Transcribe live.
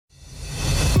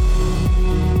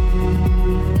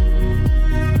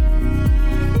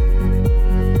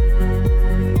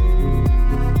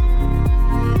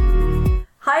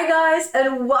guys,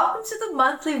 and welcome to the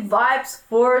monthly vibes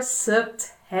for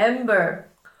September.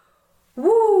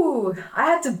 Woo! I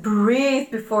had to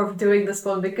breathe before doing this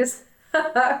one because,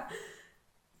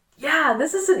 yeah,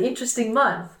 this is an interesting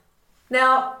month.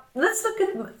 Now, let's look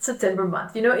at September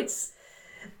month. This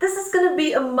is going to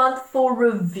be a month for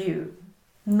review,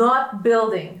 not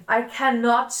building. I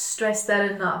cannot stress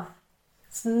that enough.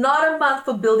 It's not a month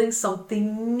for building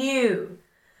something new.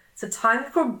 It's a time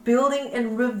for building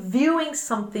and reviewing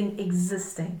something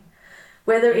existing,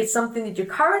 whether it's something that you're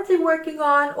currently working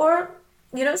on or,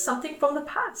 something from the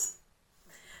past.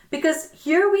 Because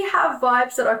here we have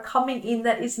vibes that are coming in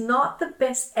that is not the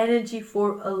best energy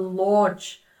for a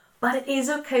launch, but it is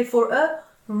okay for a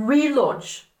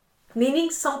relaunch,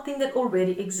 meaning something that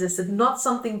already existed, not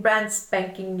something brand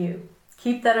spanking new.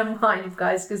 Keep that in mind, you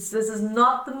guys, because this is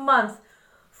not the month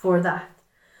for that.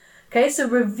 Okay, so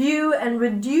review and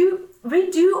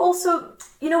redo also,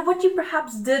 what you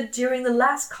perhaps did during the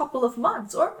last couple of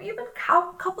months or even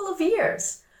couple of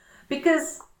years.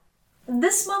 Because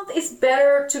this month is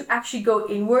better to actually go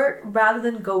inward rather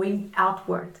than going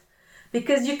outward.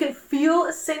 Because you can feel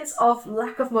a sense of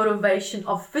lack of motivation,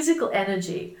 of physical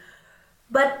energy.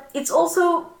 But it's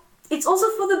also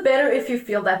for the better if you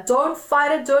feel that. Don't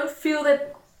fight it, don't feel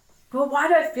that, well, why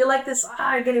do I feel like this?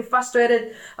 I'm getting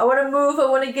frustrated. I want to move. I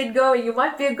want to get going. You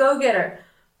might be a go-getter.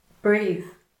 Breathe.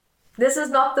 This is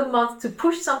not the month to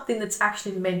push something that's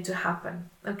actually meant to happen.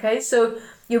 Okay, so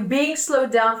you're being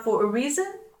slowed down for a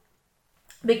reason,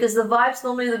 because the vibes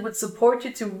normally that would support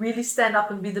you to really stand up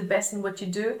and be the best in what you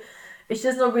do, it's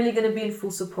just not really going to be in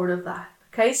full support of that.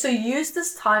 Okay, so use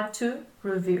this time to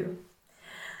review.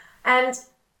 And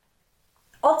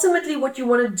ultimately, what you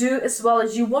want to do as well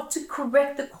is you want to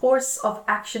correct the course of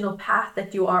action or path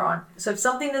that you are on. So if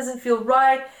something doesn't feel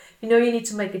right, you need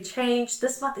to make a change.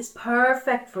 This month is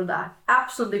perfect for that.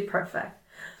 Absolutely perfect.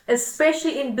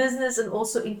 Especially in business and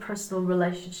also in personal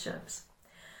relationships.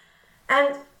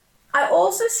 And I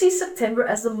also see September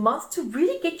as a month to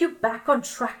really get you back on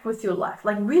track with your life.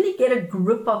 Like really get a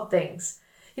grip on things.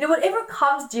 Whatever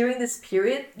comes during this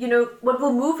period, what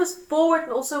will move us forward,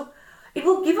 and also it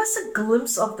will give us a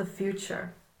glimpse of the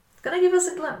future. It's going to give us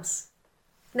a glimpse.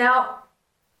 Now,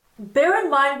 bear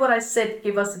in mind what I said,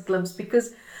 give us a glimpse,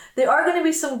 because there are going to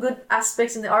be some good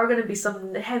aspects and there are going to be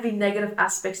some heavy negative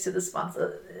aspects to this month.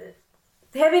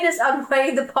 The heaviness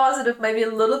outweighing the positive maybe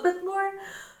a little bit more.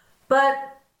 But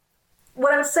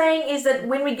what I'm saying is that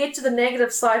when we get to the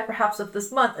negative side perhaps of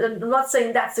this month, and I'm not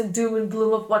saying that's the doom and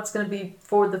gloom of what's going to be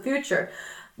for the future.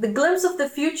 The glimpse of the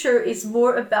future is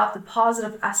more about the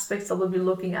positive aspects that we'll be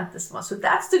looking at this month. So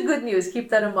that's the good news. Keep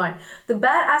that in mind. The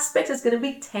bad aspect is going to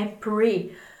be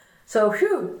temporary. So,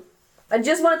 I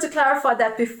just wanted to clarify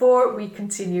that before we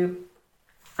continue.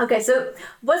 Okay, so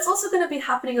what's also going to be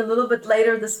happening a little bit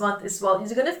later this month as well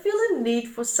is you're going to feel a need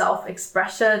for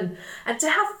self-expression and to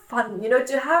have fun,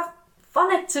 to have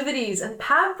fun activities and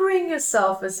pampering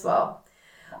yourself as well.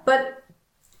 But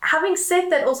having said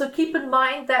that, also keep in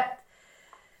mind that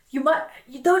you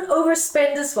don't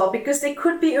overspend as well, because there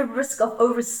could be a risk of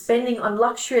overspending on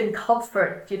luxury and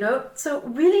comfort, So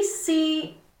really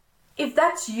see, if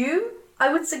that's you,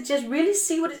 I would suggest really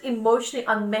see what is emotionally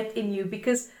unmet in you,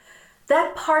 because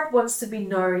that part wants to be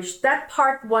nourished. That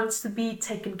part wants to be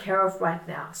taken care of right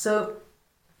now. So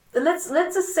let's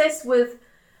assess with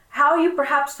how you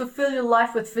perhaps fulfill your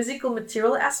life with physical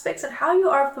material aspects and how you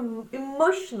are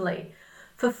emotionally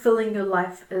fulfilling your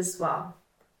life as well.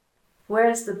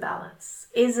 Where's the balance?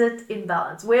 Is it in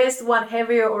balance? Where's the one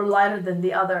heavier or lighter than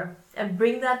the other? And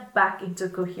bring that back into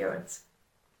coherence.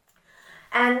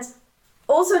 And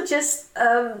also just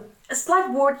a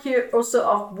slight word here also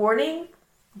of warning.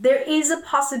 There is a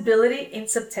possibility in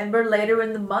September later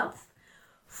in the month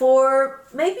for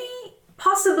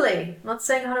possibly, not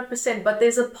saying 100%, but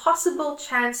there's a possible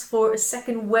chance for a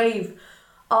second wave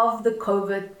of the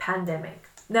COVID pandemic.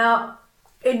 Now,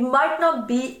 it might not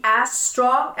be as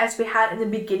strong as we had in the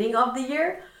beginning of the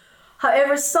year.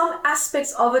 However, some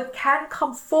aspects of it can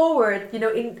come forward,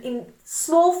 in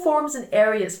small forms and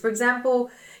areas. For example,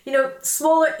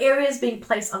 smaller areas being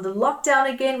placed under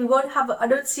lockdown again. I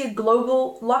don't see a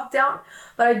global lockdown,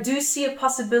 but I do see a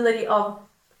possibility of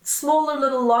smaller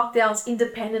little lockdowns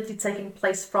independently taking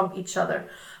place from each other,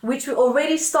 which we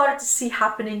already started to see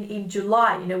happening in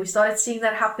July. We started seeing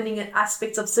that happening in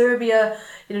aspects of Serbia,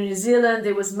 New Zealand.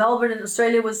 There was Melbourne and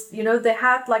Australia they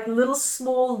had like little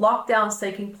small lockdowns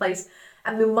taking place.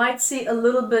 And we might see a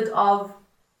little bit of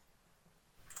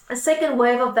a second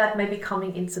wave of that maybe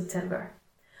coming in September.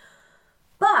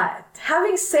 But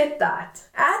having said that,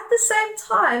 at the same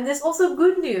time, there's also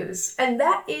good news, and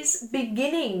that is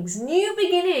beginnings, new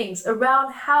beginnings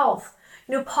around health,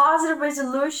 positive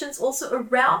resolutions also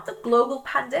around the global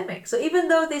pandemic. So even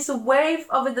though there's a wave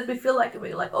of it that we feel like,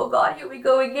 we're like, oh God, here we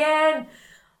go again,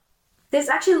 there's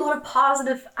actually a lot of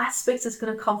positive aspects that's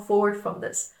going to come forward from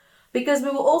this. Because we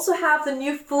will also have the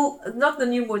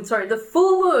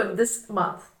full moon this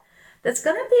month. That's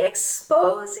going to be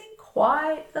exposing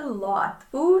quite a lot.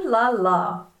 Ooh la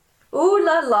la. Ooh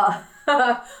la la.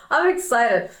 I'm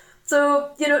excited.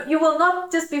 So, you will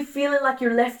not just be feeling like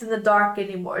you're left in the dark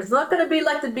anymore. It's not going to be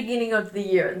like the beginning of the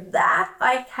year. That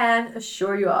I can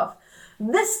assure you of.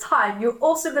 This time, you're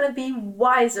also going to be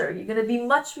wiser. You're going to be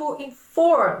much more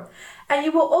informed. And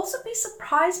you will also be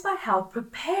surprised by how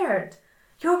prepared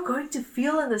you're going to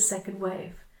feel in the second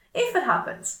wave. If it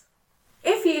happens.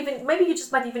 Maybe you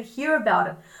just might even hear about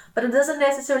it, but it doesn't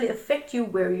necessarily affect you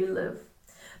where you live.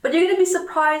 But you're going to be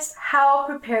surprised how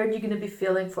prepared you're going to be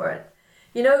feeling for it.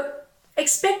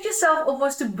 Expect yourself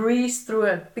almost to breeze through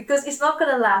it because it's not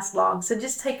going to last long. So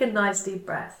just take a nice deep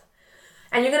breath.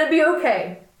 And you're going to be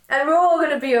okay. And we're all going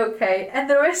to be okay. And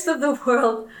the rest of the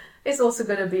world is also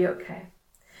going to be okay.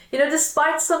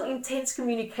 Despite some intense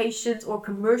communications or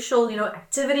commercial,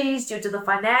 activities due to the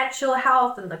financial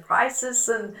health and the crisis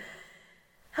and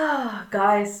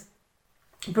guys,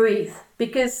 breathe,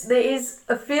 because there is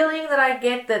a feeling that I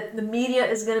get that the media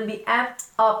is going to be amped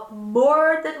up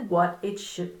more than what it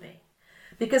should be.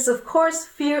 Because of course,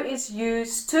 fear is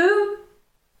used to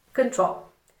control.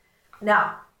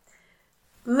 Now,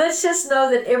 let's just know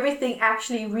that everything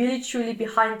actually really truly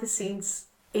behind the scenes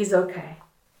is okay.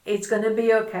 It's going to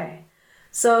be okay.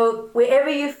 So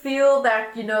wherever you feel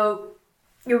that,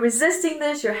 you're resisting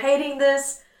this, you're hating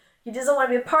this, you just don't want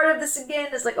to be a part of this again.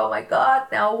 It's like, oh my God,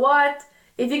 now what?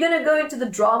 If you're going to go into the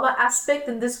drama aspect,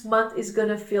 then this month is going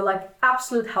to feel like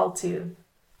absolute hell to you.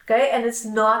 Okay? And it's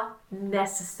not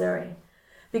necessary.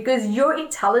 Because your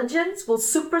intelligence will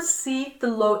supersede the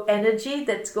low energy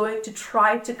that's going to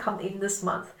try to come in this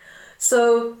month.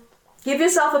 So give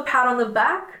yourself a pat on the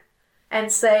back and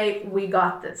say, we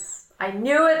got this. I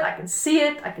knew it. I can see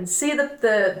it. I can see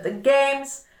the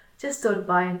games. Just don't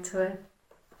buy into it.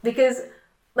 Because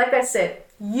like I said,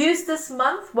 use this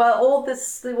month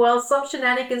while some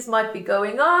shenanigans might be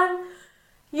going on.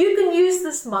 You can use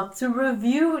this month to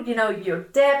review, your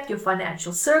debt, your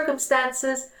financial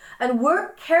circumstances, and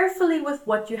work carefully with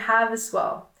what you have as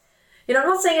well. I'm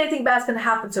not saying anything bad is going to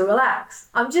happen, so relax.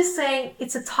 I'm just saying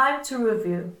it's a time to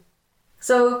review.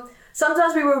 So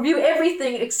sometimes we review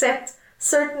everything except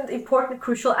certain important,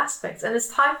 crucial aspects, and it's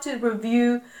time to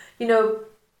review,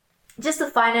 just the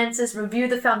finances, review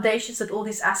the foundations that all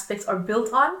these aspects are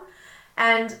built on.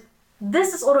 And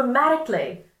this is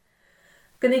automatically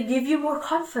going to give you more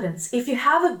confidence. If you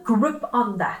have a grip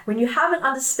on that, when you have an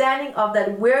understanding of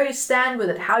that, where you stand with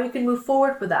it, how you can move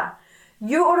forward with that,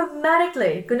 you're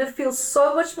automatically going to feel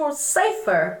so much more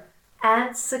safer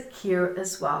and secure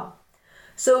as well.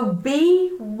 So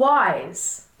be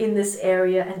wise in this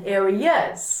area and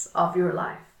areas of your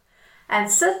life. And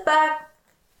sit back,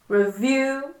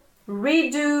 review,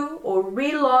 redo or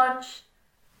relaunch,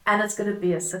 and it's going to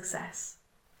be a success.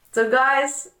 So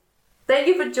guys, thank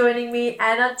you for joining me,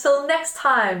 and until next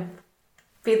time,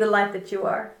 be the light that you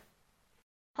are.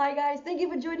 Hi guys, thank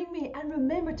you for joining me, and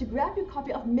remember to grab your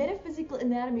copy of Metaphysical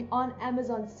Anatomy on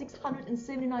Amazon,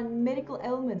 679 medical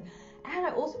ailments. And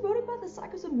I also wrote about the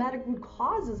psychosomatic root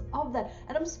causes of that,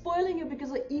 and I'm spoiling you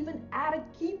because I even added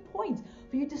key points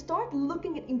for you to start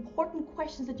looking at important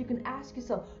questions that you can ask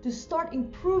yourself to start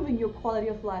improving your quality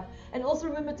of life. And also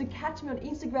remember to catch me on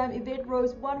Instagram, Yvette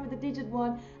Rose 1 with the digit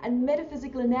 1, and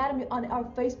Metaphysical Anatomy on our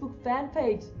Facebook fan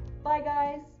page. Bye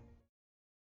guys.